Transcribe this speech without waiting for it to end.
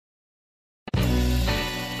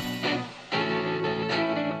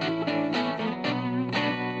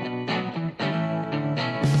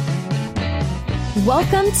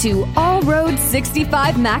Welcome to All Road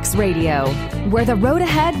 65 Max Radio, where the road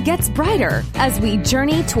ahead gets brighter as we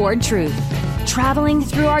journey toward truth, traveling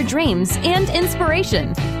through our dreams and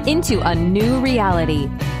inspiration into a new reality.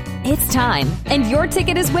 It's time, and your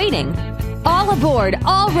ticket is waiting. All aboard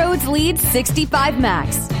All Roads Lead 65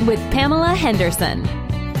 Max with Pamela Henderson.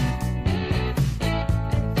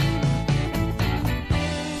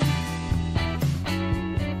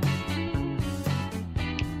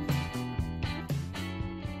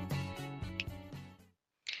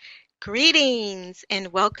 Greetings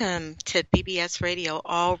and welcome to BBS Radio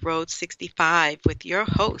All Road 65 with your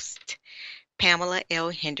host, Pamela L.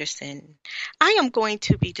 Henderson. I am going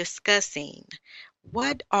to be discussing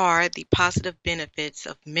what are the positive benefits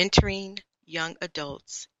of mentoring young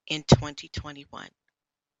adults in 2021.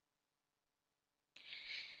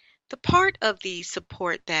 The part of the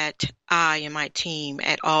support that I and my team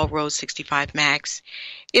at All Road 65 Max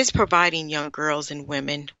is providing young girls and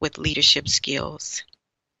women with leadership skills.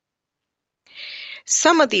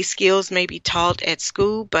 Some of these skills may be taught at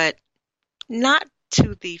school, but not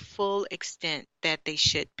to the full extent that they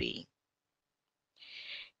should be.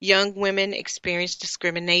 Young women experience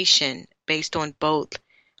discrimination based on both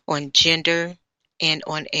on gender and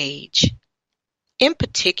on age. In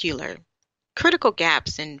particular, critical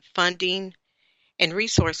gaps in funding and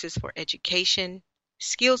resources for education,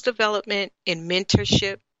 skills development, and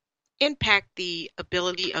mentorship impact the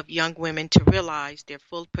ability of young women to realize their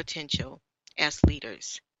full potential as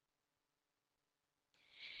leaders.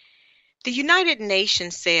 The United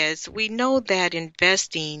Nations says we know that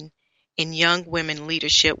investing in young women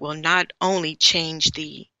leadership will not only change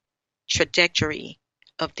the trajectory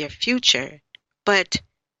of their future, but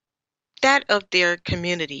that of their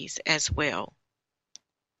communities as well.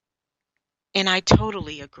 And I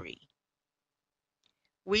totally agree.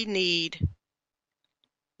 We need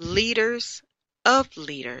leaders of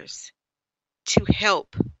leaders to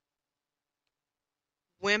help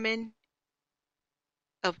women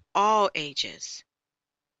of all ages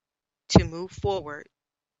to move forward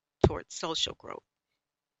towards social growth.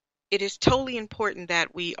 It is totally important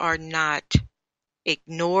that we are not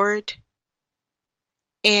ignored,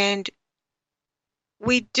 and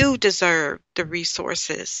we do deserve the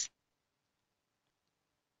resources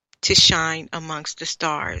to shine amongst the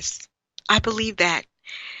stars. I believe that.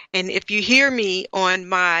 And if you hear me on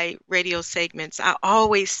my radio segments, I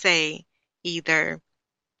always say either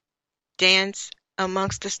dance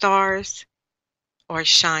amongst the stars or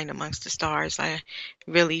shine amongst the stars. I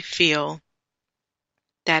really feel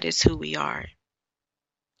that is who we are.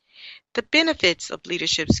 The benefits of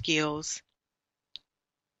leadership skills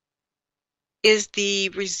is the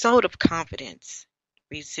result of confidence,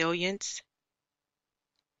 resilience,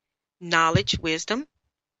 knowledge, wisdom,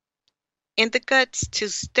 and the guts to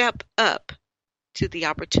step up to the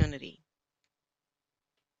opportunity.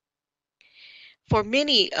 For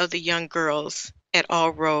many of the young girls at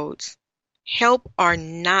All Roads, help are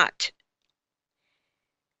not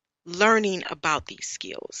learning about these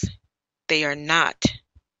skills. They are not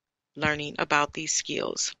learning about these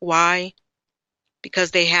skills. Why?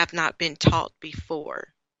 Because they have not been taught before.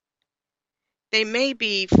 They may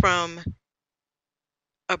be from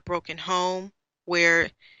a broken home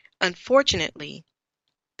where, unfortunately,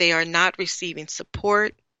 they are not receiving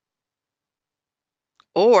support,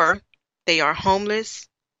 or they are homeless,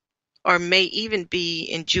 or may even be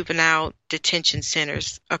in juvenile detention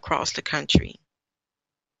centers across the country.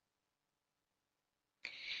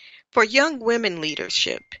 For young women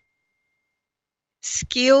leadership,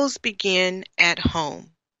 skills begin at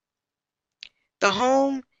home. The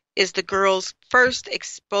home is the girl's first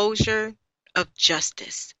exposure of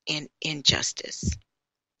justice and injustice.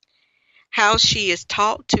 How she is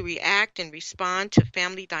taught to react and respond to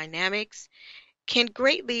family dynamics can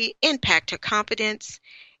greatly impact her confidence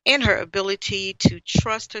and her ability to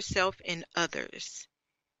trust herself and others.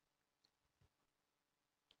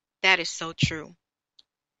 That is so true.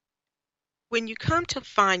 When you come to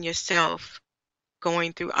find yourself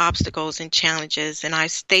going through obstacles and challenges, and I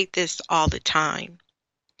state this all the time,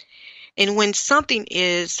 and when something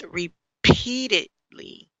is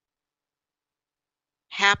repeatedly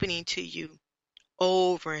happening to you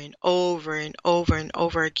over and over and over and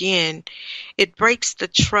over again, it breaks the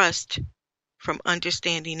trust from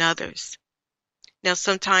understanding others. Now,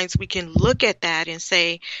 sometimes we can look at that and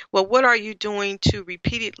say, well, what are you doing to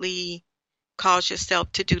repeatedly cause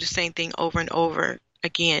yourself to do the same thing over and over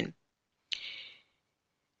again?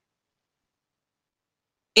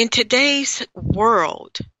 In today's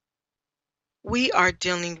world, we are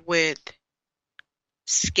dealing with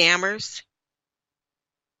scammers,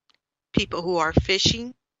 people who are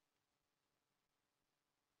phishing,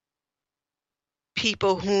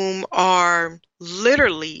 people whom are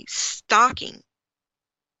literally stalking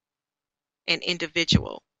an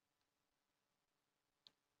individual.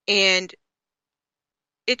 And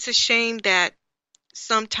it's a shame that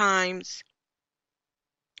sometimes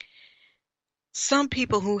some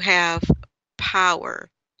people who have power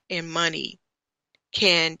and money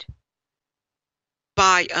can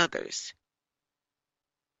buy others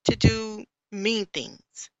to do mean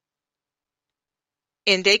things.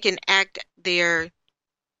 And they can act their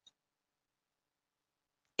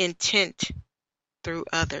intent through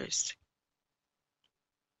others.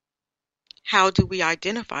 How do we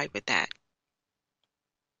identify with that?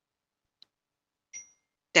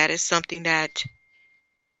 That is something that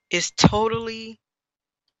is totally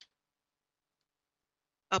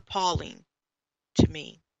appalling to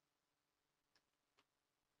me.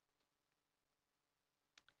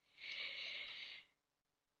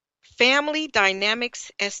 Family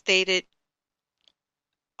dynamics, as stated,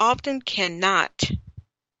 often cannot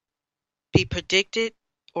be predicted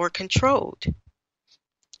or controlled.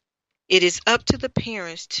 It is up to the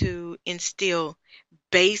parents to instill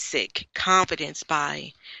basic confidence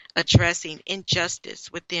by addressing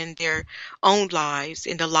injustice within their own lives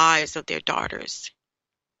and the lives of their daughters.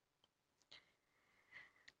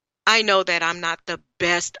 I know that I'm not the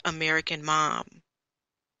best American mom,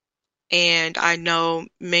 and I know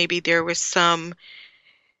maybe there were some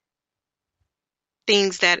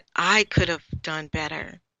things that I could have done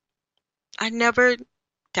better. I never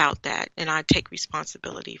doubt that, and I take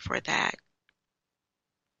responsibility for that.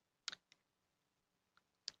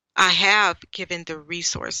 I have given the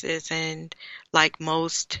resources, and like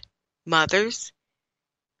most mothers,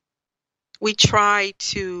 we try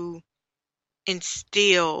to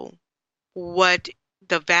instill what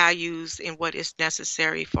the values and what is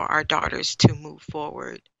necessary for our daughters to move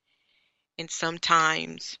forward. And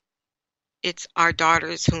sometimes it's our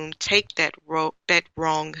daughters whom take that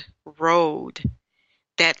wrong road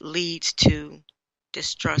that leads to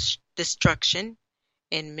destruction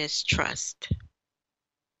and mistrust.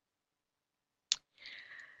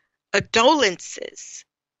 Adolescence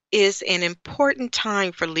is an important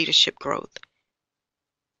time for leadership growth.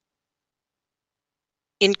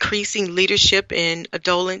 Increasing leadership in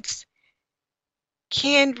adolescence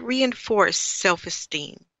can reinforce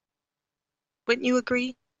self-esteem. Wouldn't you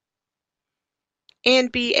agree?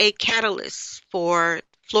 And be a catalyst for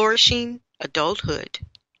flourishing adulthood.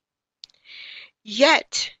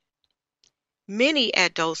 Yet, many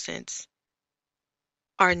adolescents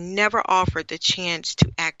are never offered the chance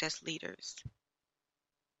to act as leaders.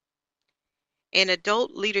 And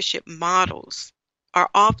adult leadership models are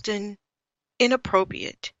often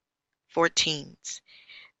inappropriate for teens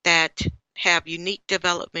that have unique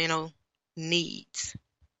developmental needs.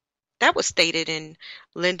 That was stated in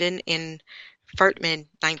Linden and Furtman,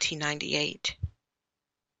 1998.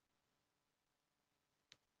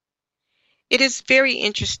 It is very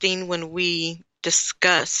interesting when we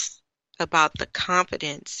discuss about the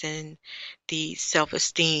confidence and the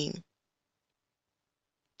self-esteem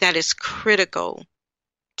that is critical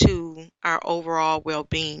to our overall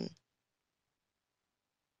well-being.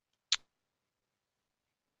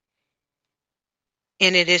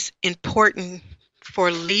 And it is important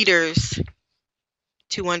for leaders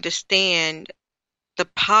to understand the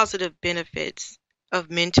positive benefits of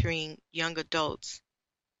mentoring young adults,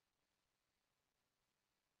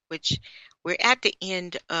 which we're at the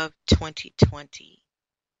end of 2020.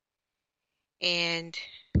 And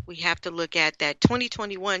we have to look at that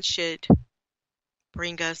 2021 should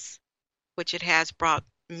bring us, which it has brought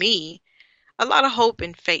me, a lot of hope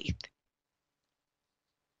and faith.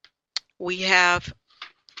 We have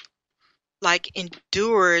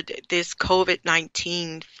endured this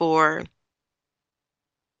COVID-19 for,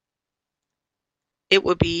 it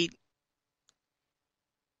would be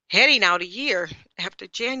heading out a year after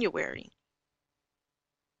January.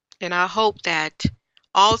 And I hope that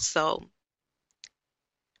also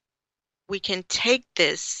we can take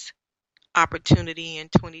this opportunity in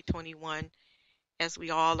 2021 as we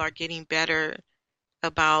all are getting better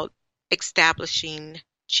about establishing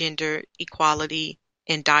gender equality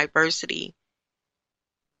and diversity.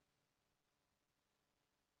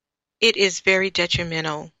 It is very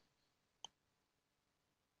detrimental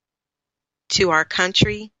to our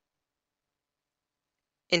country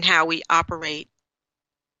and how we operate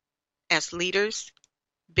as leaders,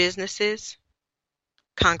 businesses,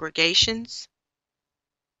 congregations.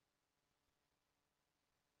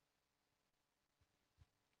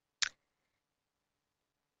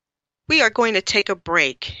 We are going to take a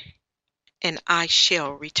break, and I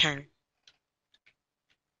shall return.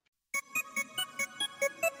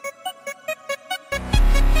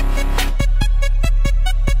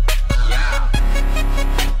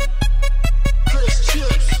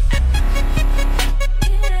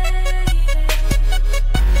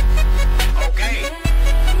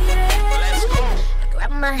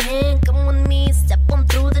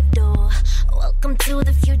 to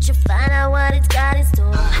the future, find out what it's got in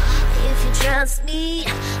store. If you trust me,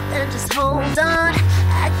 then just hold on.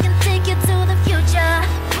 I can take you to the future.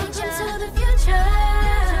 Welcome to the future.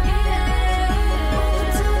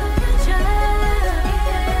 Welcome to the future.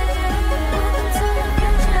 Welcome to the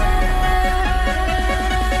future.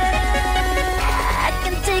 I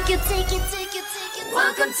can take you.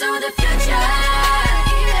 Welcome to the future.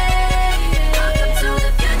 Welcome to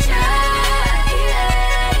the future.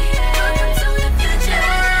 Welcome to the future.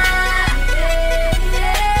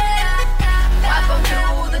 Welcome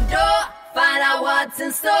through the door. Find out what's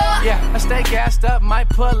in store. Yeah, I stay gassed up, might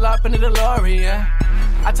pull up in the DeLorean.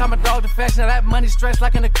 I taught my dog to fashion, that money stretched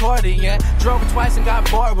like an accordion. Drove it twice and got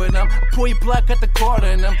bored with them. I pull your plug, cut the cord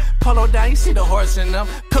in them. Polo down, you see the horse in them.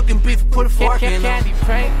 Cooking beef, put a fork in them. Candy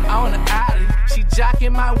prank on the alley. She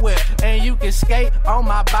jocking my whip, and you can skate on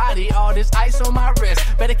my body. All this ice on my wrist.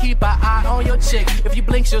 Better keep an eye on your chick. If you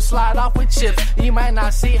blink, she'll slide off with chips. You might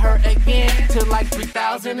not see her again till like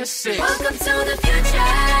 3006. Welcome to the future.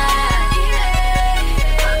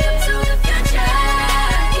 Welcome to the future.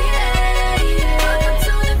 Welcome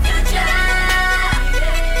to the future.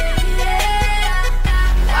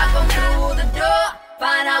 Welcome through the door.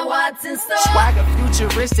 Find out what's in store. Swagger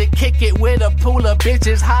futuristic, kick it with a pool of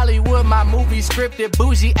bitches. Hollywood, my movie scripted.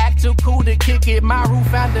 Bougie, act too cool to kick it. My roof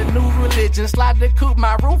found a new religion. Slide the coupe,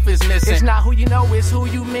 my roof is missing. It's not who you know, it's who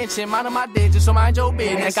you mention. Mind on my digits, so mind your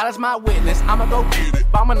business. God is my witness, I'ma go get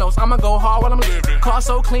it. By my nose, I'ma go hard while I'm living. Car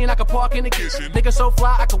so clean, I can park in the kitchen. Nigga so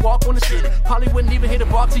fly, I can walk on the city. Probably wouldn't even hit a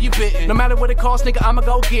bar till you bitten. No matter what it costs, nigga, I'ma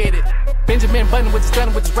go get it. Benjamin Button with the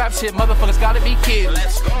stunning with this rap shit. Motherfuckers gotta be kidding.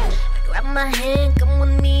 Let's go. Grab my hand, come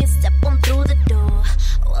with me, step on through the door.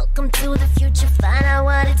 Welcome to the future, find out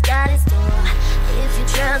what it's got in store. If you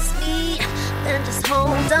trust me, then just hold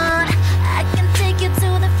on. I can take you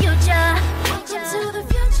to the future. Welcome to the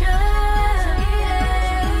future.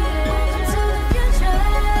 Welcome to the future. Welcome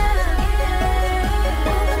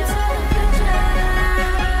to the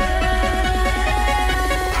future.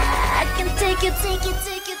 I can take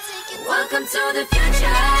you. Welcome to the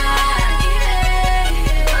future.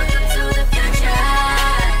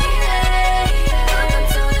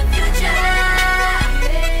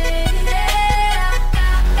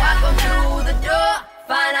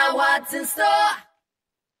 What's in store?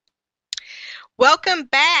 Welcome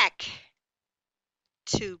back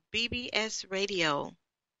to BBS Radio,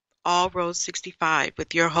 All Road 65,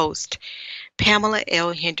 with your host, Pamela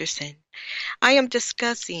L. Henderson. I am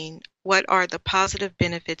discussing what are the positive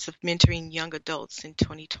benefits of mentoring young adults in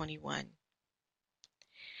 2021.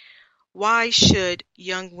 Why should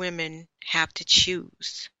young women have to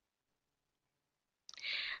choose?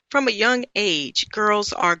 From a young age,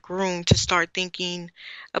 girls are groomed to start thinking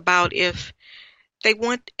about if they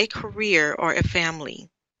want a career or a family.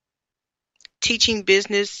 Teaching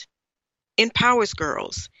business empowers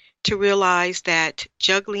girls to realize that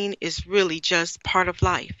juggling is really just part of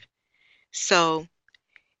life. So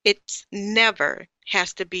it never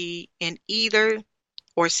has to be an either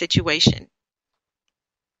or situation.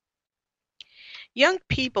 Young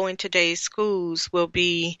people in today's schools will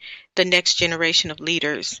be the next generation of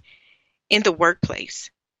leaders in the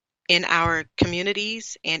workplace, in our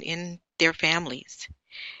communities, and in their families,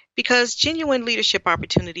 because genuine leadership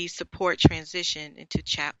opportunities support transition into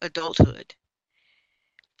adulthood,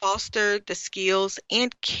 foster the skills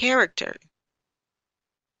and character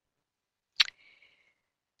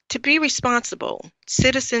to be responsible.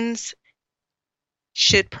 Citizens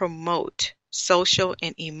should promote social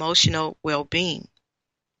and emotional well-being.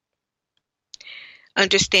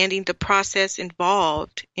 Understanding the process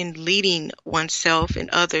involved in leading oneself and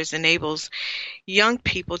others enables young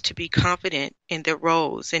people to be confident in their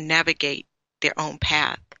roles and navigate their own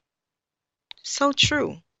path. So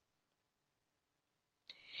true.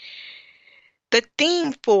 The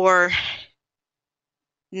theme for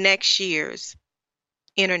next year's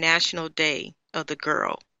International Day of the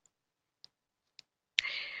Girl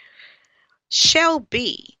shall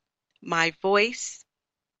be My Voice,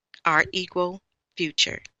 Our Equal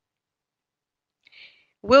Future.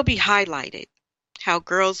 Will be highlighted how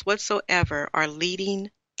girls whatsoever are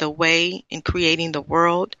leading the way in creating the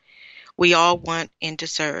world we all want and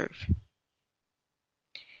deserve.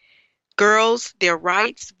 Girls, their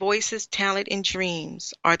rights, voices, talent, and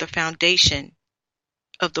dreams are the foundation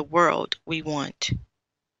of the world we want.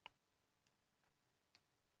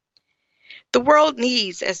 The world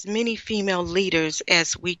needs as many female leaders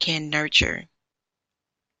as we can nurture.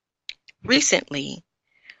 Recently,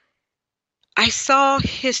 I saw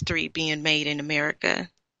history being made in America.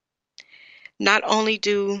 Not only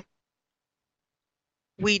do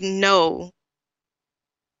we know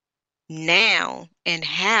now and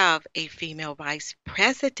have a female vice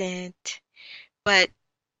president, but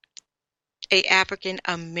a African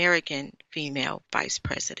American female vice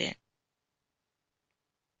president.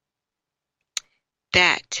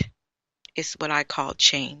 That is what I call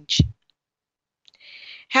change.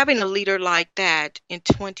 Having a leader like that in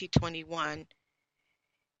 2021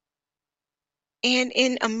 and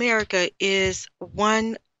in America is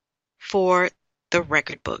one for the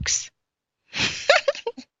record books.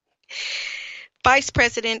 Vice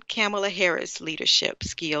President Kamala Harris' leadership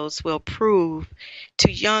skills will prove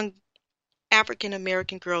to young African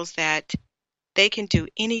American girls that they can do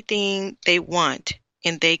anything they want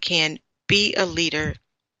and they can be a leader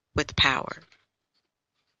with power.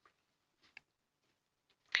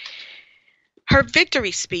 Her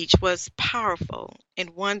victory speech was powerful and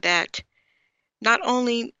one that not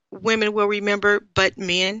only women will remember, but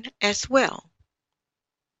men as well.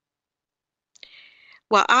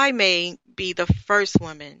 While I may be the first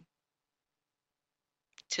woman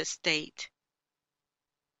to state,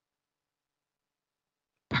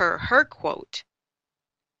 per her quote,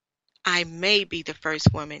 I may be the first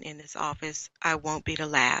woman in this office, I won't be the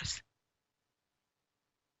last,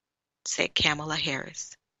 said Kamala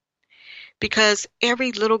Harris. Because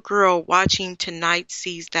every little girl watching tonight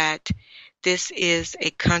sees that this is a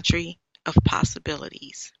country of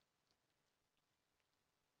possibilities.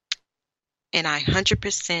 And I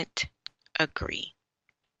 100% agree.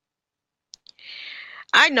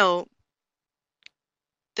 I know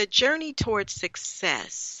the journey towards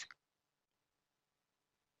success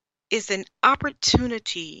is an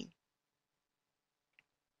opportunity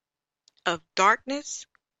of darkness.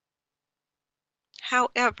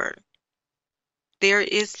 However, there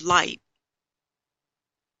is light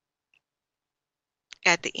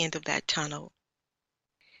at the end of that tunnel.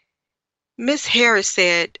 Ms. Harris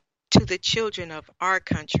said to the children of our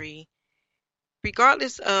country,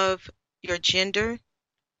 regardless of your gender,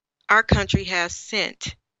 our country has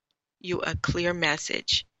sent you a clear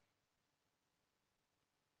message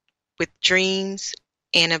with dreams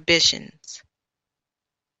and ambitions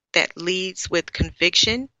that leads with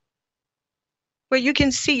conviction, where you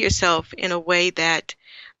can see yourself in a way that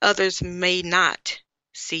others may not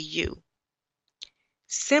see you,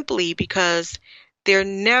 simply because they're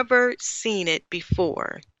never seen it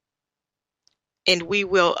before, and we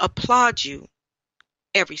will applaud you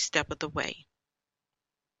every step of the way.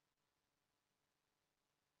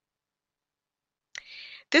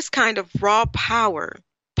 This kind of raw power,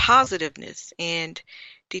 positiveness, and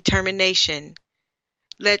determination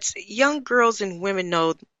lets young girls and women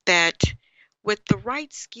know that with the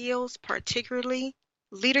right skills, particularly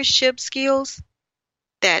leadership skills,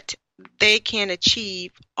 that they can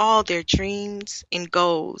achieve all their dreams and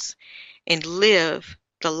goals and live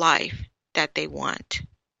the life that they want.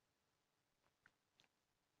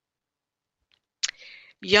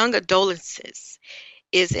 Young adolescence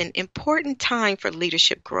is an important time for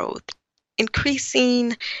leadership growth.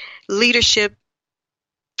 Increasing leadership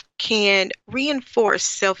can reinforce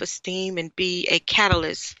self-esteem and be a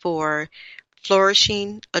catalyst for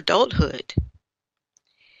flourishing adulthood.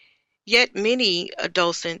 Yet many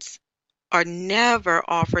adolescents are never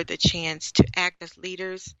offered the chance to act as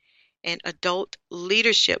leaders, and adult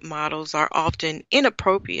leadership models are often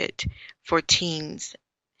inappropriate for teens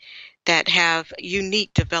that have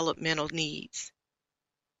unique developmental needs.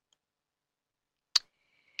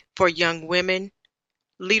 For young women,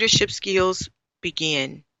 leadership skills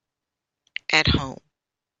begin at home.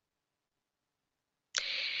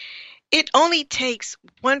 It only takes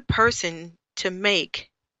one person to make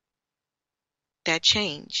that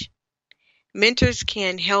change. Mentors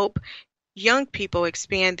can help young people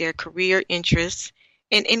expand their career interests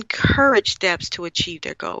and encourage steps to achieve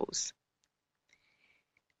their goals.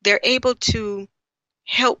 They're able to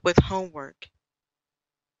help with homework,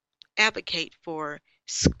 advocate for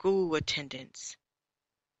school attendance,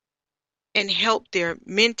 and help their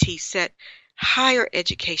mentees set higher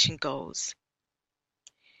education goals.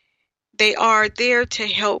 They are there to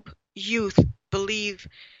help youth believe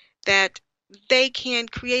that they can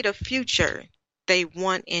create a future they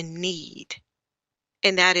want and need.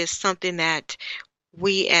 And that is something that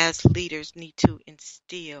we as leaders need to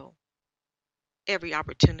instill every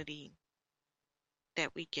opportunity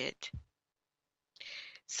that we get.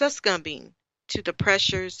 Succumbing to the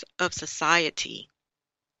pressures of society.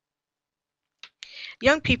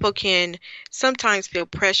 Young people can sometimes feel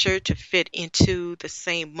pressure to fit into the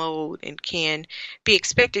same mold and can be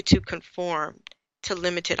expected to conform to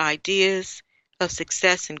limited ideas of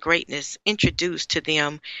success and greatness introduced to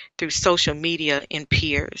them through social media and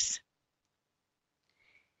peers.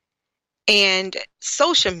 And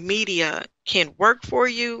social media can work for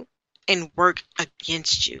you and work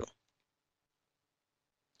against you.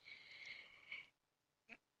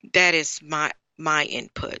 That is my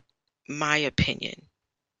input, my opinion.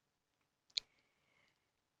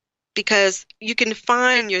 Because you can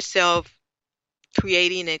find yourself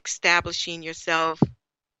creating, establishing yourself,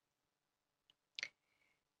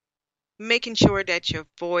 making sure that your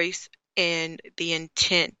voice and the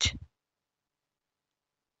intent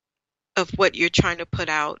of what you're trying to put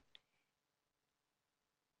out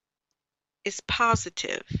is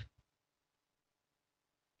positive.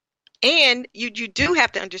 And you do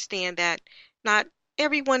have to understand that not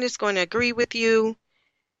everyone is going to agree with you.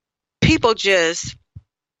 People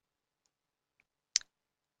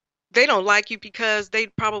they don't like you because they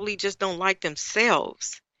probably just don't like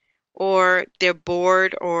themselves, or they're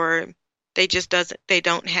bored, or they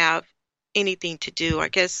don't have anything to do. I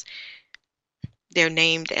guess they're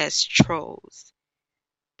named as trolls.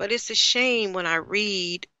 But it's a shame when I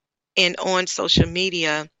read and on social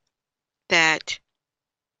media that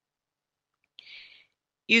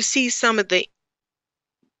you see some of the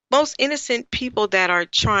most innocent people that are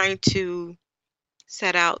trying to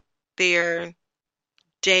set out their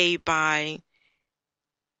day by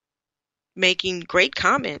making great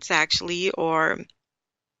comments, actually, or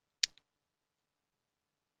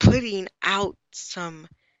putting out some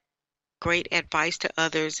great advice to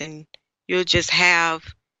others, and you'll just have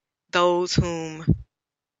those whom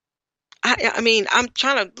I mean, I'm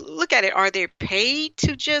trying to look at it. Are they paid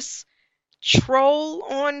to just troll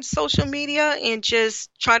on social media and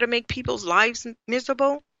just try to make people's lives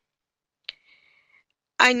miserable?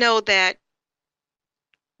 I know that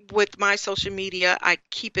with my social media, I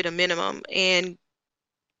keep it a minimum, and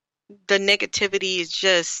the negativity is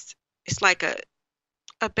just, it's like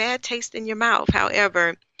a bad taste in your mouth.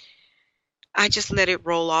 However, I just let it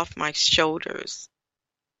roll off my shoulders.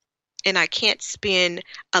 And I can't spend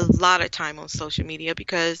a lot of time on social media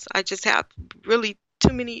because I just have really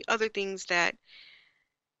too many other things that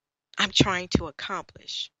I'm trying to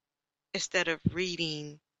accomplish instead of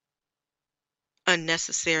reading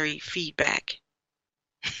unnecessary feedback.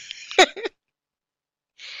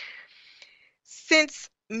 Since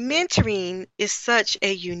mentoring is such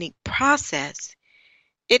a unique process,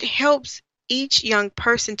 it helps each young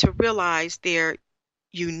person to realize their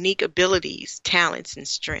unique abilities, talents, and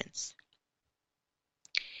strengths.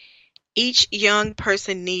 Each young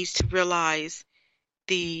person needs to realize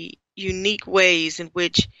the unique ways in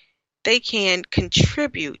which they can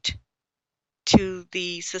contribute to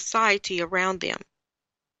the society around them.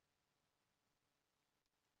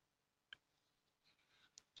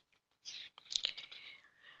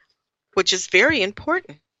 Which is very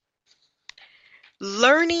important.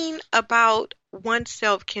 Learning about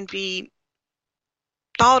oneself can be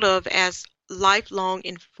thought of as lifelong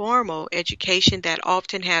informal education that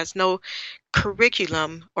often has no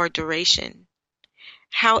curriculum or duration.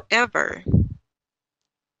 However,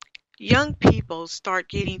 young people start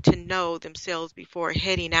getting to know themselves before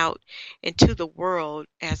heading out into the world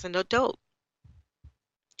as an adult.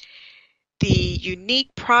 The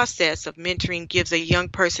unique process of mentoring gives a young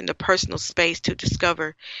person the personal space to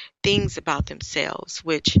discover things about themselves,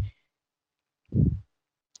 which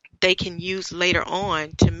they can use later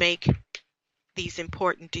on to make these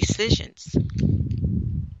important decisions.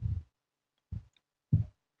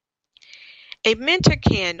 A mentor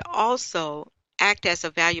can also act as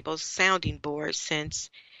a valuable sounding board since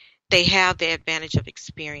they have the advantage of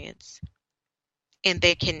experience, and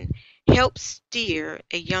they can help steer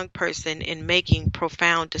a young person in making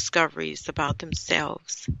profound discoveries about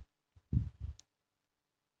themselves.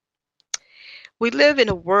 We live in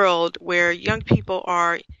a world where young people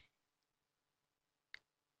are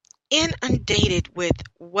inundated with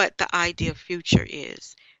what the ideal future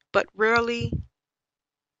is, but rarely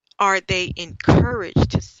are they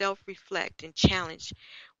encouraged to self-reflect and challenge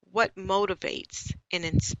what motivates and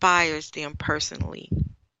inspires them personally.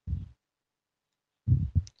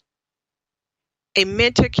 A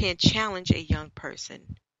mentor can challenge a young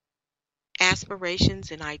person,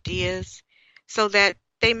 aspirations and ideas, so that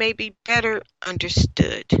they may be better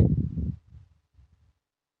understood.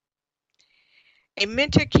 A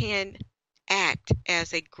mentor can act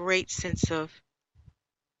as a great sense of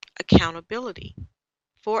accountability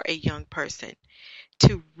for a young person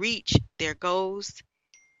to reach their goals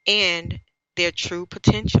and their true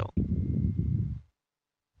potential.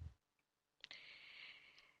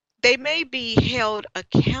 They may be held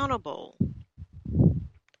accountable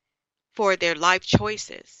for their life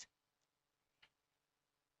choices.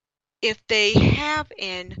 If they have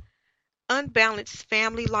an unbalanced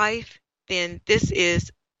family life, then this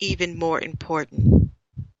is even more important.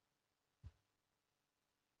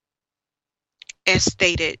 As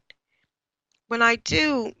stated, when I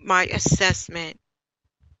do my assessment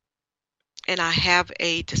and I have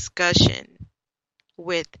a discussion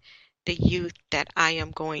with the youth that I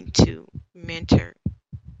am going to mentor,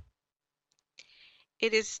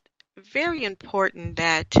 it is very important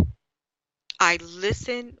that I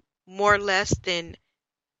listen more or less than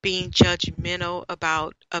being judgmental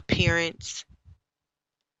about appearance,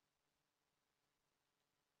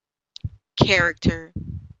 character,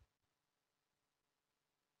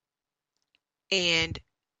 and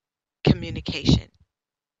communication.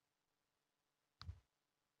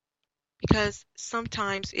 Because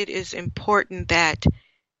sometimes it is important that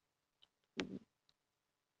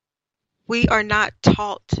we are not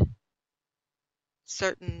taught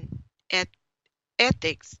certain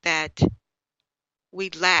ethics that we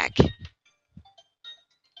lack.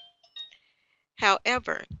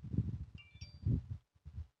 However,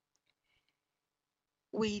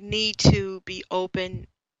 we need to be open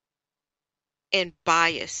and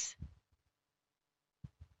biased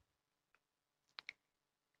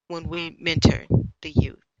when we mentor the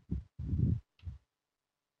youth.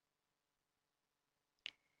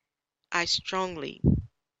 I strongly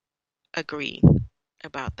agree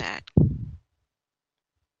about that.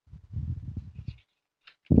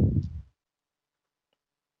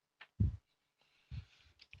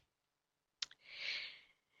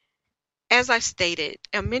 As I stated,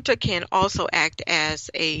 a mentor can also act as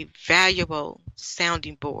a valuable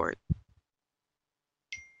sounding board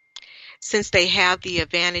since they have the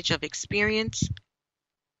advantage of experience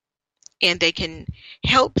and they can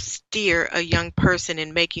help steer a young person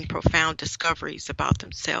in making profound discoveries about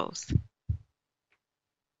themselves.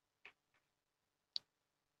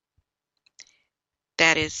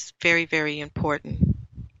 That is very, very important.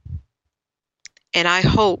 And I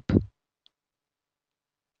hope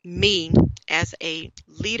me as a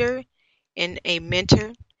leader and a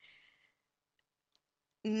mentor,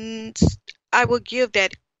 I will give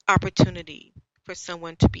that opportunity for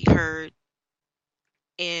someone to be heard,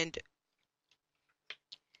 and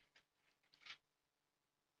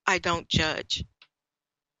I don't judge.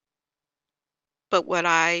 But what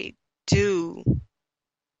I do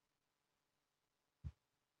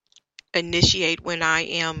initiate when I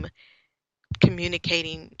am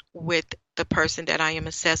communicating with the person that I am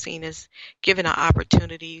assessing is giving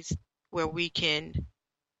opportunities where we can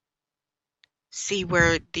see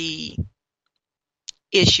where the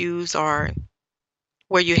issues are,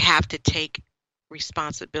 where you have to take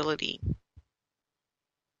responsibility.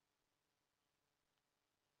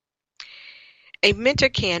 A mentor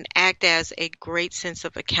can act as a great sense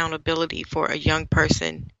of accountability for a young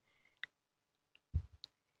person,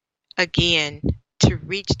 again, to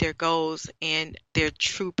reach their goals and their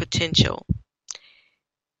true potential.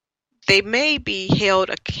 They may be held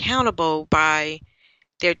accountable by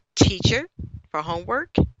their teacher for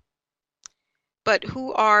homework, but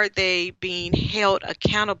who are they being held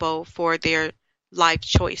accountable for their life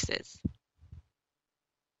choices?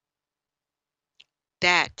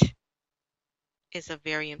 That is a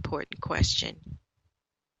very important question.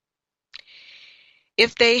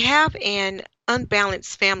 If they have an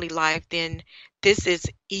unbalanced family life, then this is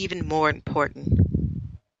even more important.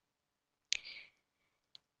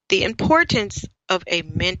 The importance of a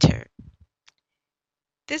mentor.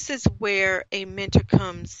 This is where a mentor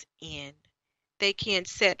comes in. They can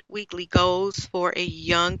set weekly goals for a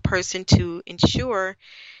young person to ensure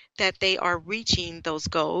that they are reaching those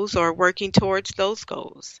goals or working towards those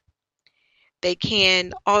goals. They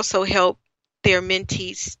can also help their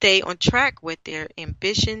mentees stay on track with their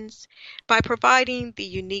ambitions by providing the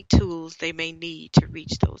unique tools they may need to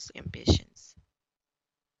reach those ambitions.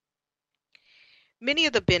 Many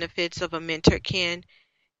of the benefits of a mentor can,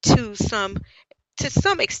 to some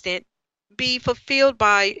extent, be fulfilled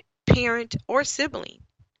by parent or sibling.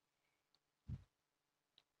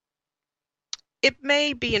 It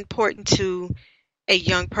may be important to a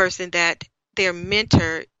young person that their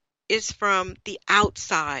mentor is from the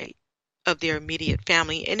outside of their immediate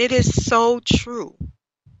family, and it is so true.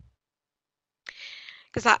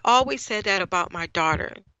 Because I always said that about my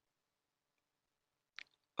daughter,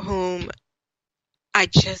 whom I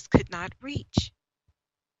just could not reach.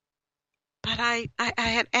 But I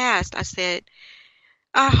had asked, I said,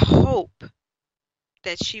 I hope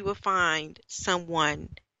that she will find someone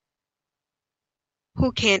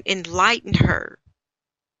who can enlighten her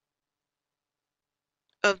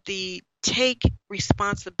of the take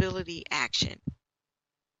responsibility action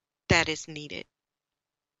that is needed.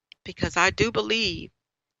 Because I do believe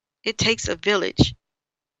it takes a village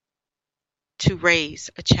to raise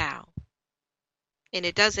a child. And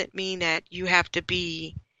it doesn't mean that you have to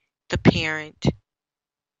be the parent.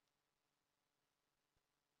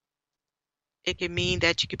 It can mean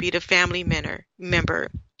that you could be the family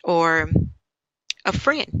member or a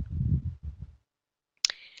friend.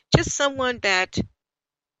 Just someone that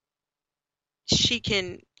she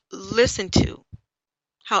can listen to.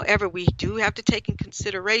 However, we do have to take in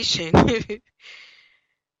consideration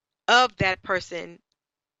of that person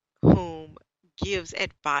whom gives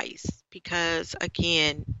advice, because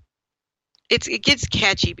again, it gets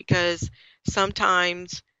catchy because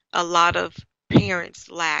sometimes a lot of parents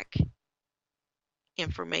lack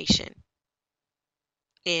information,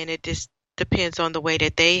 and it just depends on the way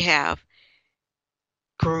that they have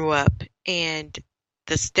grew up and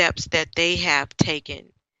the steps that they have taken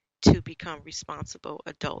to become responsible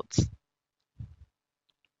adults.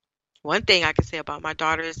 One thing I can say about my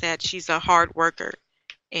daughter is that she's a hard worker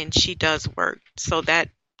and she does work, so that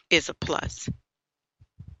is a plus.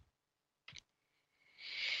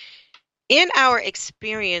 In our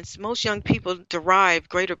experience, most young people derive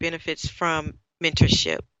greater benefits from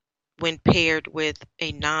mentorship when paired with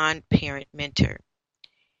a non-parent mentor,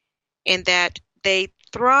 and that they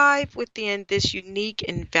thrive within this unique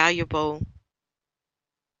and valuable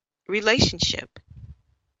relationship.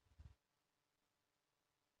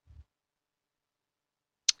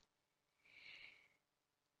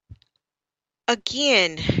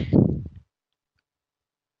 Again,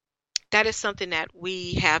 that is something that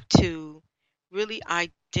we have to really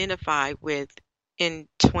identify with in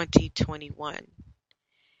 2021.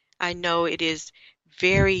 I know it is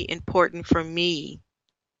very important for me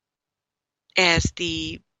as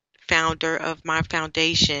the founder of my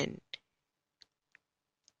foundation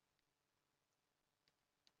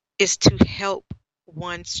is to help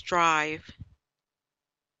one strive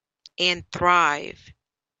and thrive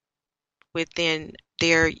within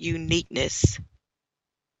their uniqueness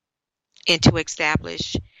and to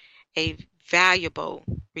establish a valuable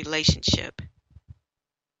relationship.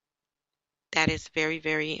 That is very,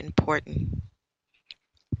 very important.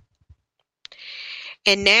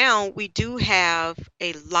 And now we do have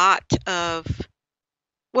a lot of,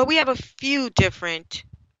 well, we have a few different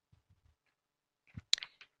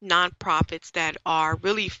nonprofits that are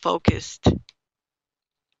really focused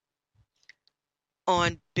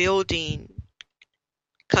on building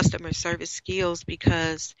customer service skills,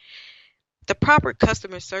 because the proper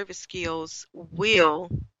customer service skills will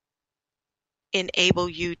enable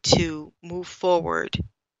you to move forward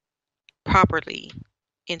properly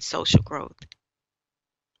in social growth.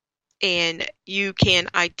 And you can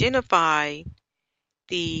identify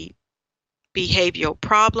the behavioral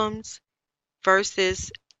problems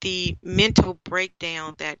versus the mental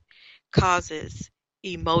breakdown that causes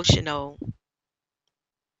emotional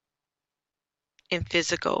and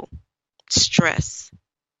physical stress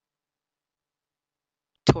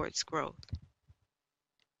towards growth.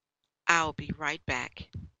 I'll be right back.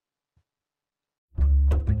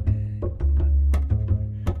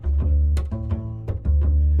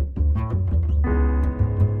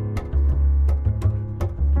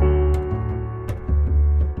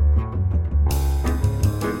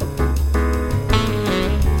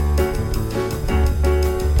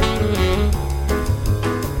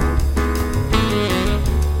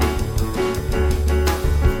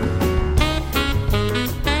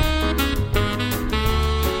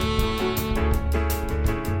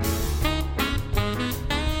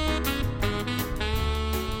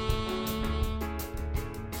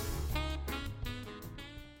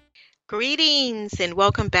 Greetings and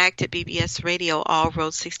welcome back to BBS Radio All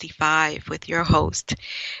Road 65 with your host,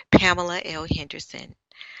 Pamela L. Henderson.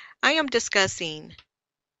 I am discussing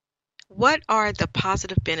what are the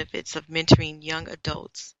positive benefits of mentoring young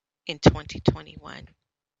adults in 2021.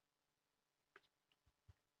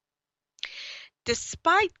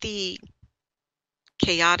 Despite the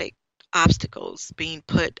chaotic obstacles being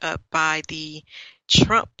put up by the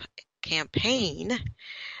Trump campaign,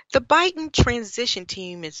 the Biden transition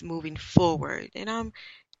team is moving forward, and I'm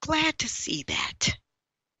glad to see that.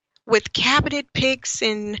 With cabinet picks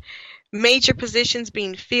and major positions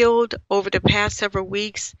being filled over the past several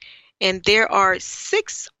weeks, and there are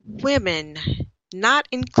 6 women, not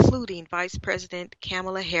including Vice President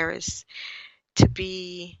Kamala Harris, to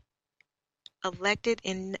be elected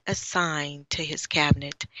and assigned to his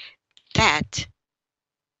cabinet. That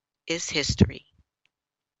is history.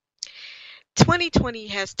 2020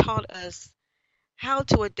 has taught us how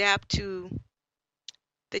to adapt to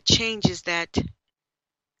the changes that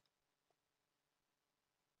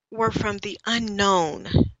were from the unknown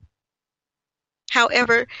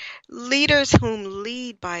However, leaders whom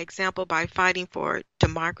lead by example by fighting for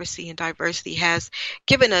democracy and diversity has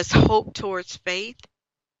given us hope towards faith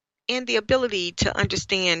and the ability to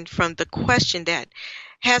understand from the question that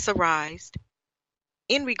has arisen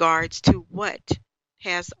in regards to what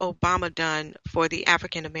has Obama done for the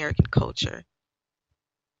African American culture.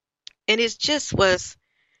 And it just was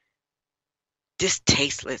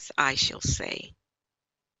distasteless, I shall say.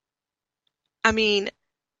 I mean,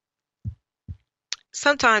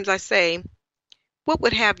 sometimes I say, what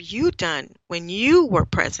would have you done when you were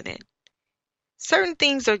president? Certain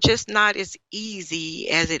things are just not as easy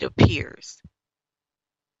as it appears.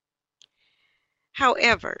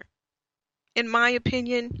 However, in my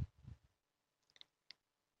opinion,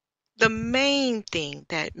 the main thing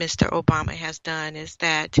that Mr. Obama has done is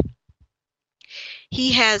that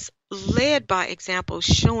he has led by example,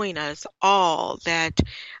 showing us all that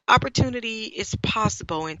opportunity is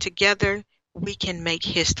possible and together we can make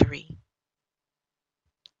history.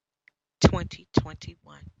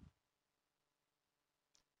 2021.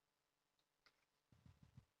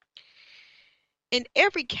 In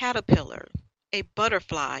every caterpillar, a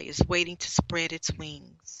butterfly is waiting to spread its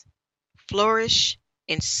wings, flourish,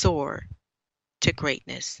 and soar to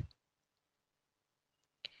greatness.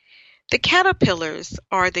 The caterpillars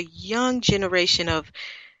are the young generation of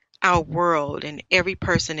our world, and every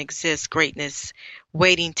person exists greatness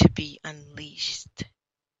waiting to be unleashed.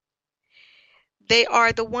 They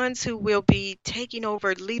are the ones who will be taking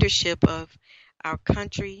over leadership of our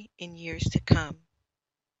country in years to come.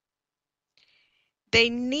 They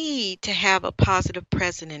need to have a positive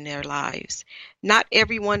presence in their lives. Not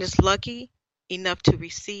everyone is lucky enough to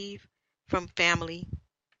receive from family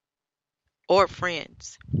or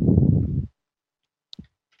friends.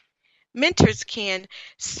 Mentors can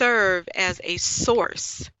serve as a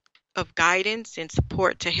source of guidance and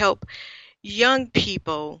support to help young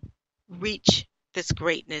people reach this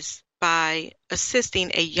greatness by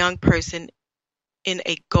assisting a young person in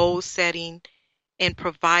a goal setting and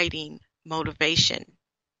providing motivation.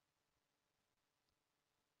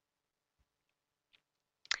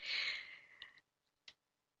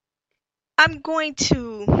 I'm going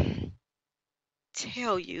to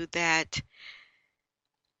tell you that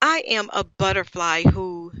I am a butterfly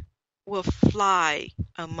who will fly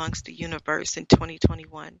amongst the universe in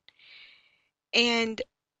 2021. And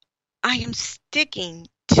I am sticking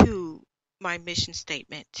to my mission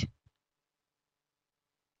statement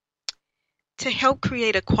to help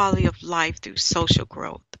create a quality of life through social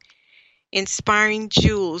growth, inspiring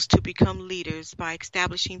jewels to become leaders by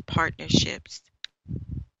establishing partnerships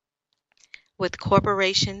with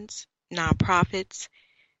corporations, nonprofits,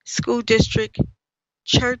 school district,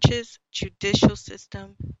 churches, judicial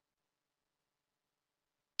system,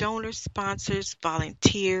 donors, sponsors,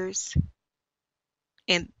 volunteers,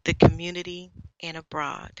 in the community and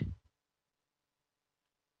abroad.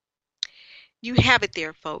 You have it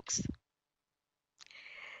there, folks.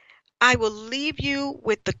 I will leave you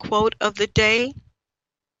with the quote of the day,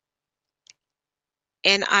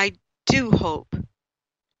 and I do hope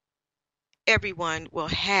everyone will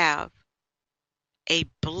have a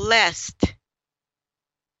blessed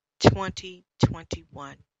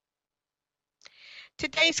 2021.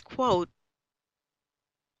 Today's quote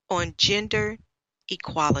on gender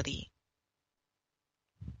equality.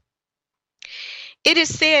 It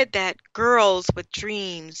is said that girls with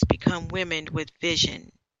dreams become women with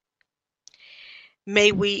vision.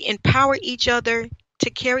 May we empower each other to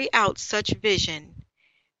carry out such vision,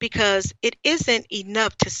 because it isn't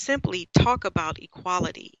enough to simply talk about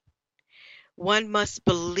equality. One must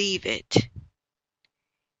believe it.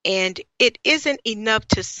 And it isn't enough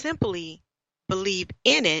to simply believe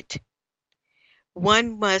in it.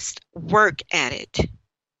 One must work at it.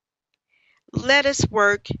 Let us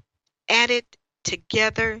work at it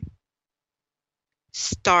together,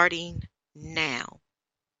 starting now.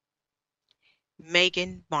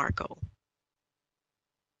 Meghan Markle.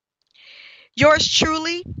 Yours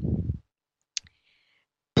truly.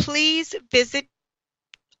 Please visit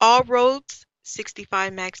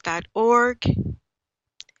allroads65max.org.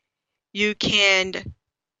 You can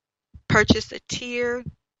purchase a tier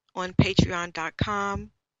on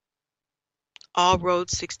patreon.com,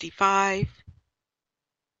 allroads65.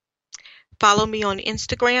 Follow me on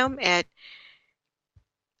Instagram at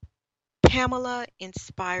Pamela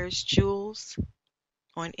Inspires Jewels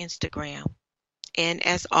on Instagram. And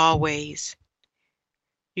as always,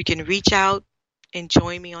 you can reach out and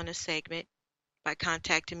join me on a segment by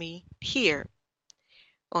contacting me here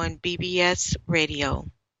on BBS Radio,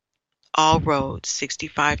 All Roads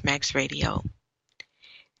 65 Max Radio.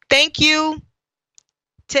 Thank you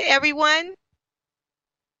to everyone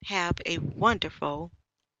have a wonderful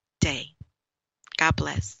day. God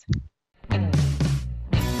bless.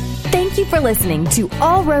 Thank you for listening to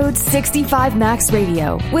All Roads 65 Max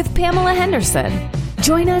Radio with Pamela Henderson.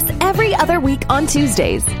 Join us every other week on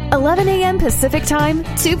Tuesdays, 11 a.m. Pacific Time,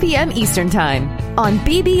 2 p.m. Eastern Time on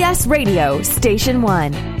BBS Radio Station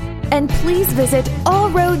 1. And please visit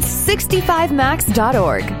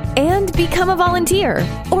allroads65max.org and become a volunteer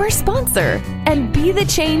or sponsor and be the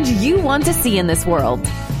change you want to see in this world.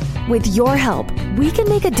 With your help, we can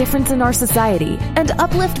make a difference in our society and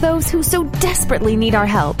uplift those who so desperately need our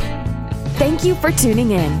help. Thank you for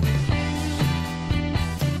tuning in.